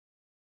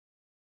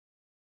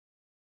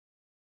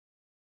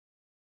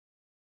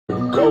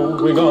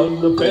going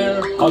on a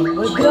bear hunt.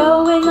 We're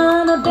going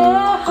on a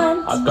bear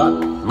hunt. I've got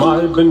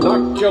my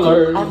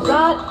binoculars. I've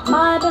got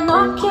my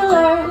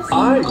binoculars.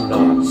 I'm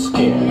not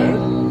scared.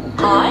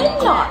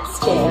 I'm not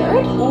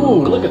scared.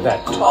 Ooh, look at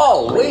that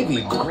tall,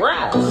 wavy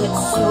grass.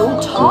 It's so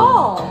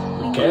tall.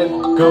 We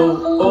can't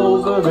go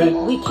over it.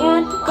 We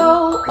can't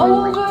go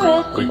over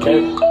it. We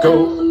can't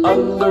go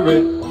under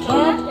it.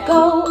 Can't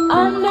go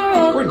under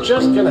it. We're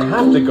just gonna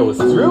have to go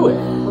through it.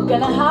 We're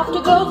gonna have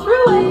to go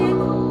through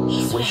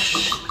it.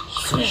 Swish,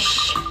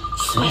 swish,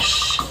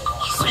 swish,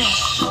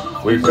 swish.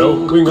 We're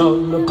going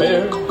on a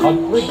bear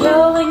hunt. We're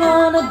going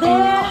on a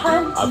bear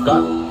hunt. I've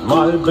got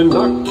my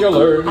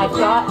binoculars. I've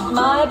got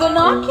my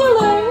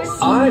binoculars.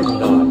 I'm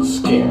not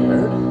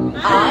scared.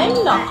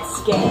 I'm not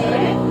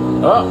scared.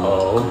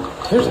 Uh-oh,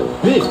 there's a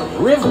big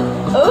river.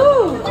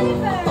 Ooh!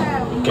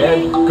 We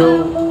can't go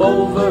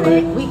over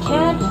it. We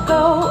can't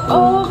go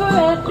over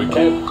it. We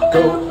can't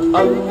go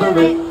under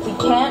it. We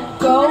can't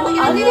go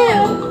under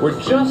it. We're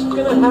just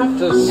gonna have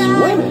to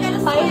swim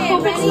it. I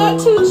hope it's not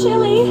too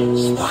chilly.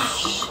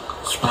 Splash,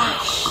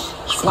 splash,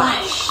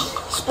 splash,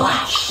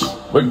 splash.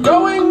 We're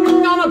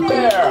going on a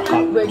bear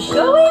hunt. We're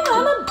going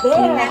on a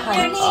bear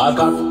hunt. I've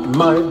got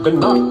my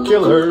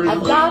binoculars.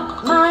 I've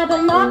got my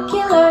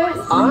binoculars.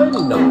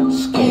 I'm not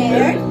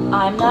scared.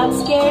 I'm not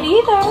scared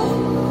either.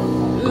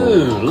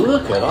 Ooh,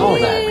 look at all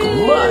that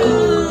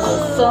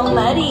mud. So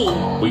muddy.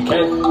 We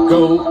can't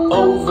go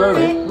over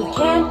it. We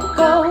can't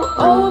go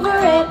over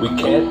it. We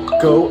can't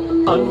go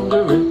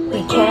under it.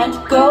 We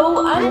can't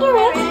go under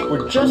it.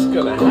 We're just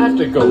gonna have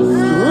to go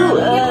through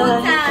it.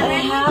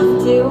 I have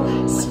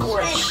to.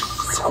 Squish,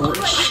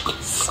 squish,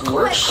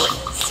 squish,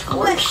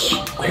 squish.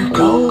 We're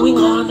going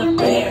on a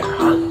bear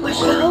hunt. We're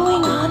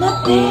going on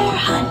a bear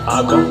hunt.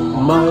 I've got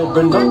my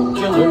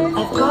binoculars.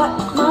 I've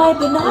got my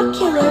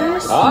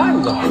binoculars.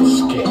 I'm not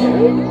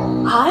scared.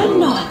 I'm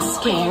not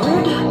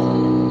scared.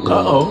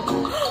 Uh-oh,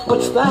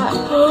 what's that?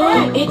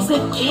 It's a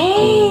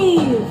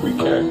cave. We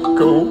can't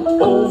go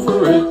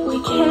over it.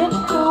 We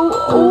can't go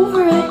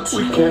over it.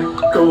 We can't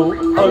go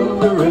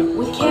under it.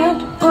 We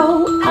can't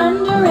go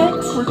under it.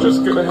 We're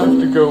just gonna have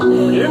to go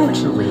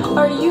into it.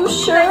 Are you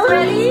sure?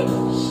 Ready?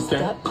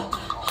 Step,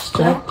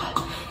 Step,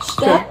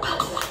 step,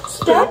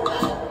 step.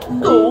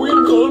 going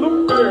on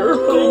a bear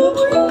hunt.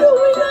 We're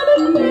going on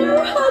a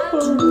bear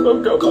hunt.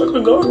 I've got my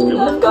binoculars.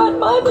 I've got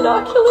my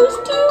binoculars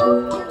too.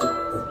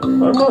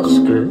 I'm not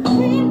scared.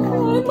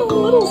 I'm a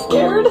little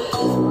scared.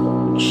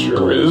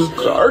 Sure is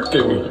dark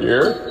in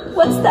here.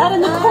 What's that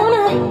in the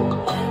corner?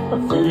 I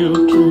feel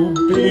two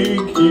big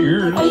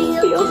ears.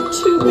 I feel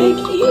two big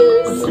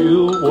ears. I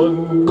feel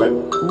one wet I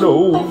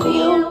nose.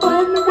 feel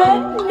one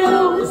red I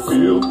nose.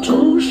 feel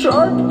two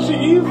sharp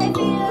teeth.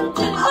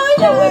 I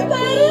know what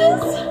that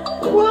is.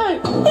 What?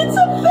 It's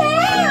a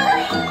bear.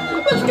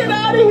 Let's get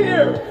out of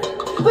here.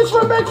 Let's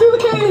run back through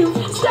the cave.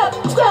 Stop,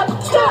 stop,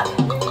 stop.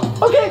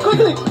 Okay,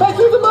 quickly, back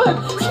through the mud.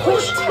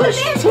 Swish, swish,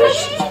 swish.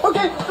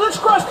 Okay, let's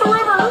cross the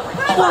river.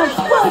 Splash,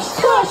 splash,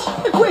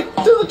 splash. And quick,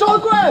 through the tall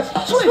grass.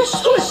 Swish,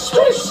 swish,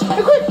 swish.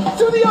 And quick,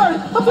 through the yard,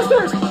 up the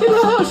stairs, into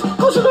the house.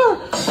 Close the door.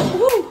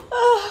 Woo.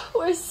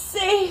 We're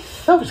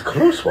safe. That was a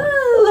close one.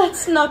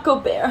 Let's not go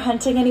bear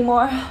hunting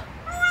anymore.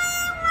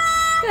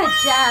 Good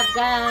job,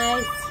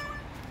 guys.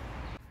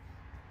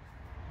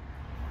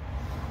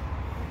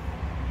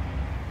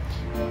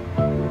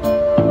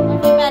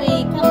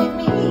 Everybody, come with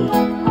me.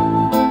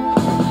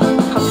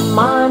 Come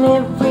on,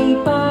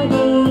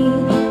 everybody,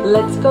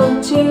 let's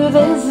go to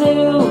the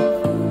zoo.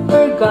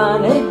 We're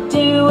gonna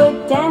do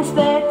a dance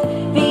that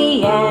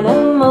the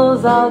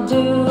animals all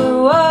do.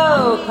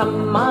 Oh,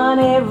 come on,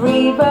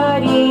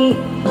 everybody,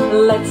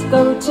 let's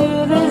go to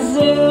the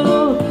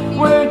zoo.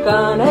 We're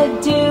gonna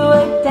do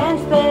a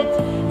dance that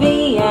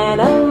the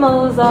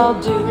animals all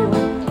do.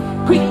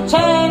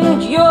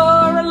 Pretend you're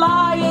a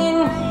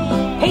lion,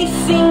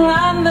 pacing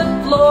on the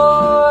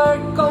floor.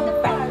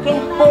 Go back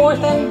and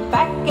forth and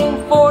back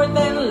and forth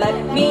and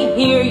let me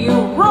hear you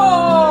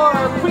roar.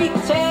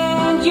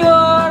 Pretend you're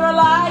a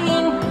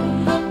lion,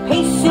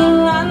 pacing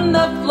on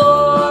the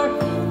floor.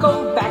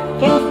 Go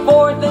back and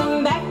forth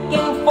and back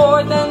and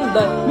forth and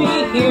let me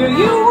hear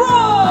you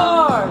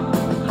roar.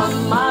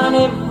 Come on,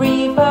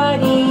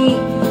 everybody,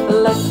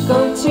 let's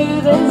go to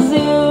the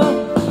zoo.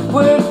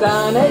 We're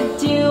gonna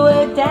do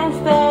a dance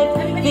that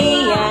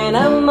the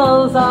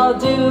animals all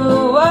do.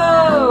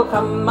 Oh,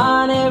 come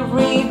on,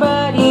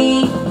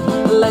 everybody,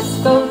 let's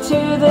go to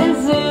the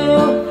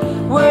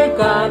zoo. We're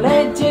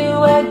gonna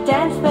do a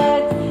dance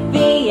that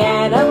the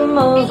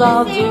animals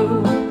all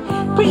do.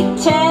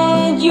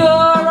 Pretend you're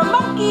a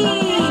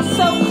monkey,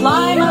 so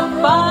climb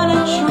up on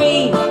a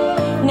tree.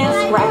 Now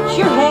scratch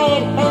your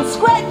head and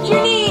scratch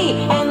your knee,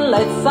 and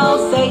let's all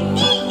say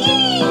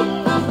ee-ee.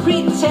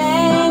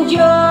 Pretend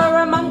you're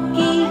a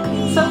monkey,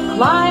 so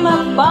climb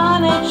up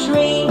on a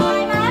tree.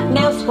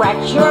 Now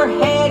scratch your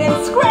head and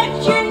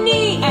scratch your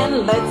knee,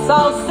 and let's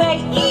all say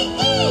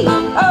ee-ee.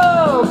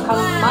 Oh,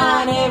 come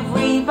on,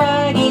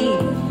 everybody,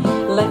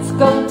 let's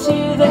go to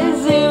the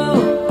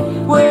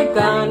zoo. We're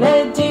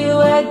gonna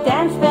do a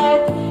dance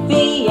that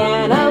the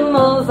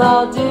animals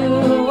all do.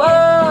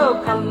 Oh,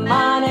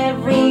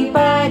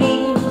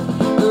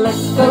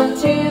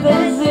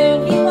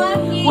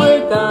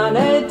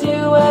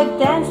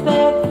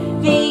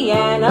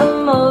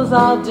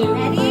 I'll do.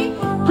 Ready?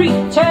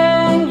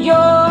 Pretend you're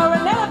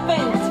an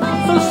elephant,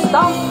 so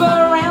stomp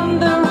around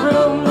the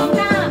room.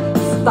 Stomp.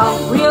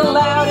 Stomp real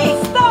loud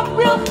and stomp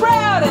real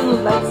proud,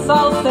 and let's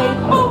all say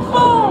boom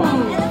boom.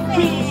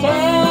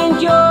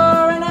 Pretend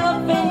you're an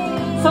elephant,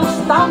 so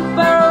stomp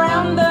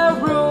around the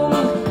room.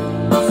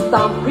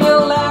 Stomp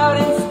real loud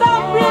and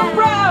stomp real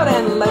proud,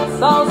 and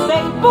let's all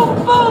say boom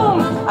boom.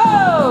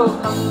 Oh,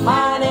 come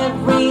on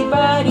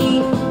everybody,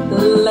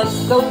 let's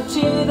go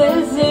to the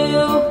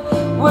zoo.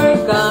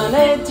 We're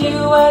gonna do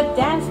a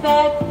dance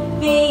that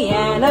the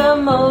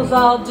animals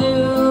all do.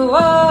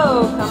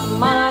 Oh,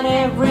 come on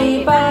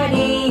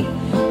everybody,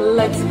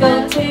 let's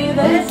go to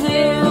the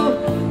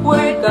zoo.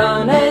 We're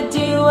gonna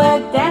do a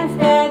dance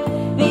that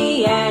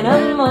the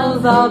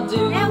animals all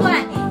do. Now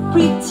what?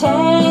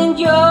 Pretend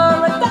you're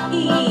a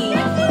ducky,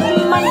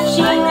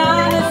 munching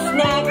on a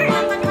snack.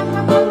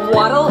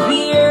 Waddle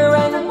here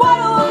and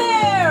waddle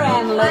there,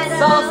 and let's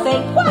all say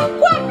quack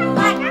quack.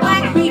 Quack,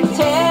 quack.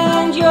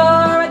 Pretend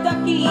you're a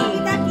ducky,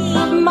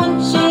 Ducky.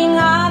 munching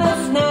on a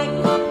snack.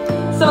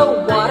 So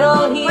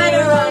waddle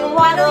here and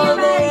waddle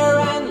there,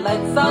 and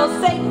let's all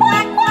say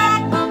quack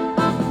quack.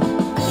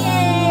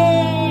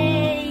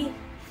 Yay!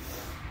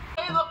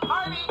 Play the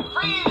party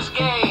freeze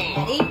game.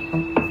 Ready?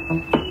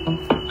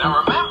 Now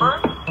remember,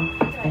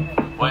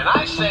 when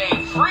I say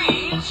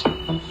freeze,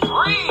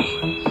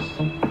 freeze.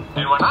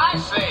 And when I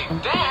say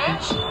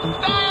dance,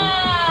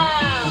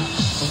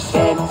 dance.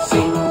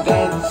 Dancing,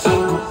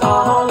 dancing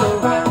all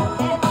around.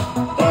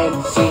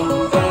 Dancing,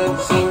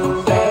 dancing,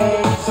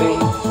 dancing.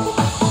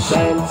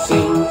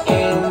 Dancing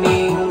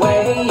any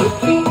way you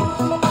please.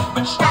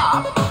 But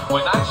stop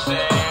when I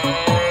say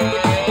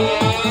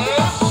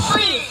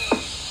freeze.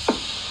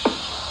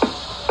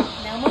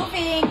 No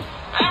moving.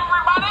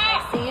 Everybody,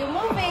 See you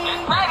moving.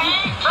 get ready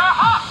to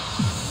hop.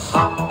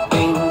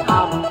 Hopping,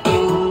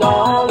 hopping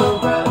all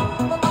around.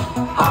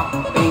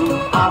 Hopping,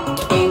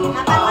 hopping,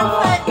 How about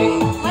hopping.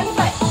 one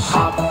foot?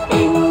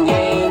 Hopping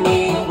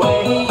any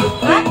way you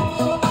please.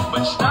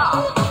 But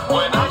stop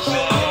when I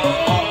say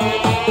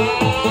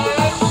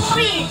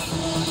freeze.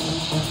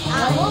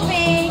 No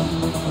moving.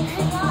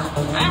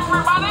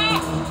 Everybody,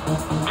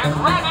 get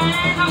ready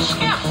to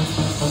skip.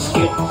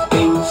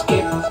 Skipping,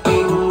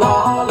 skipping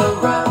all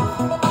around.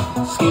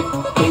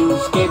 Skipping,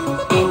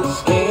 skipping,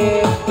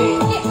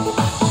 skipping.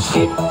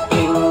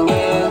 Skipping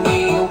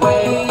any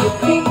way you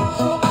please.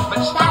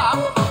 But stop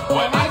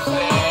when I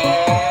say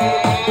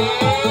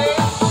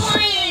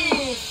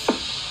freeze.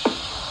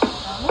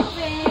 No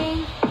moving.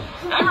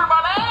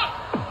 Everybody,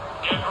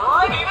 get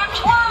ready to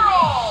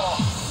twirl.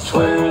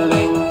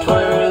 Twirling,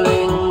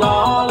 twirling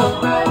all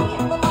around.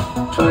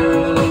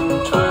 Twirling,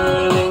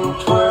 twirling,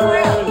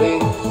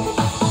 twirling.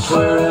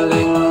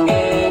 Twirling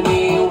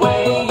any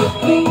way you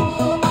please.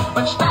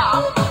 But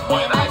stop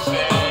when I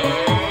say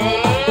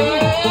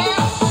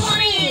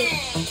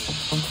freeze.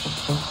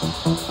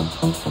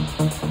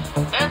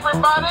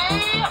 Everybody,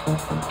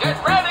 get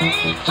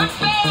ready to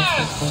dance.